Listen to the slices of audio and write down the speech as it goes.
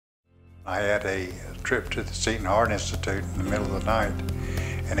I had a trip to the Seton Heart Institute in the middle of the night,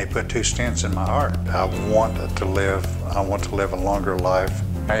 and they put 2 stents in my heart. I want to live a longer life.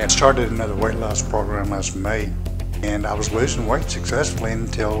 I had started another weight loss program last May, and I was losing weight successfully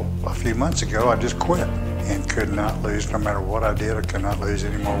until a few months ago. I just quit and could not lose. No matter what I did, I could not lose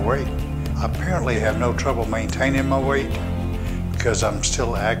any more weight. I apparently have no trouble maintaining my weight because I'm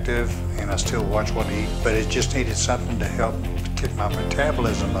still active and I still watch what I eat, but it just needed something to help get my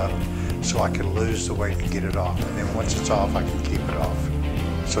metabolism up so I could lose the weight and get it off. And then once it's off, I can keep it off.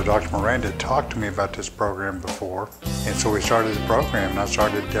 So Dr. Miranda talked to me about this program before, and so we started the program, and I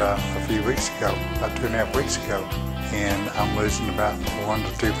started a few weeks ago, about 2.5 weeks ago, and I'm losing about 1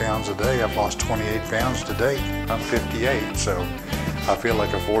 to 2 pounds a day. I've lost 28 pounds to date. I'm 58, so I feel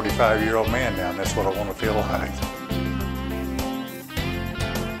like a 45-year-old man now, and that's what I want to feel like.